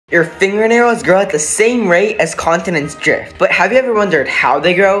Your fingernails grow at the same rate as continents drift. But have you ever wondered how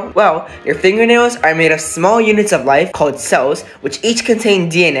they grow? Well, your fingernails are made of small units of life called cells, which each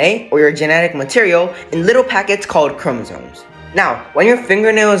contain DNA, or your genetic material, in little packets called chromosomes. Now, when your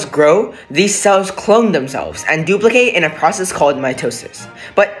fingernails grow, these cells clone themselves and duplicate in a process called mitosis.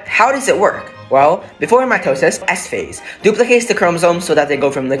 But how does it work? Well, before mitosis, S phase duplicates the chromosomes so that they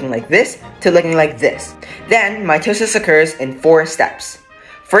go from looking like this to looking like this. Then, mitosis occurs in 4 steps.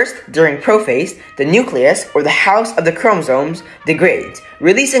 First, during prophase, the nucleus, or the house of the chromosomes, degrades,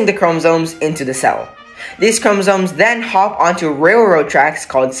 releasing the chromosomes into the cell. These chromosomes then hop onto railroad tracks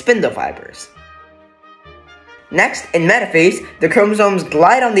called spindle fibers. Next, in metaphase, the chromosomes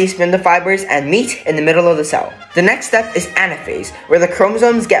glide on these spindle fibers and meet in the middle of the cell. The next step is anaphase, where the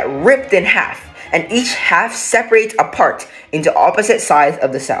chromosomes get ripped in half, and each half separates apart into opposite sides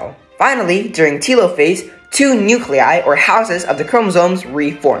of the cell. Finally, during telophase, 2 nuclei, or houses of the chromosomes,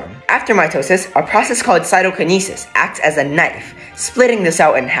 reform. After mitosis, a process called cytokinesis acts as a knife, splitting the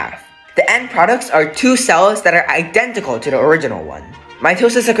cell in half. The end products are 2 cells that are identical to the original one.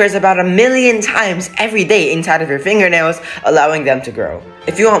 Mitosis occurs about 1,000,000 times every day inside of your fingernails, allowing them to grow.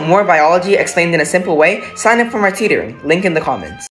 If you want more biology explained in a simple way, sign up for my tutoring, link in the comments.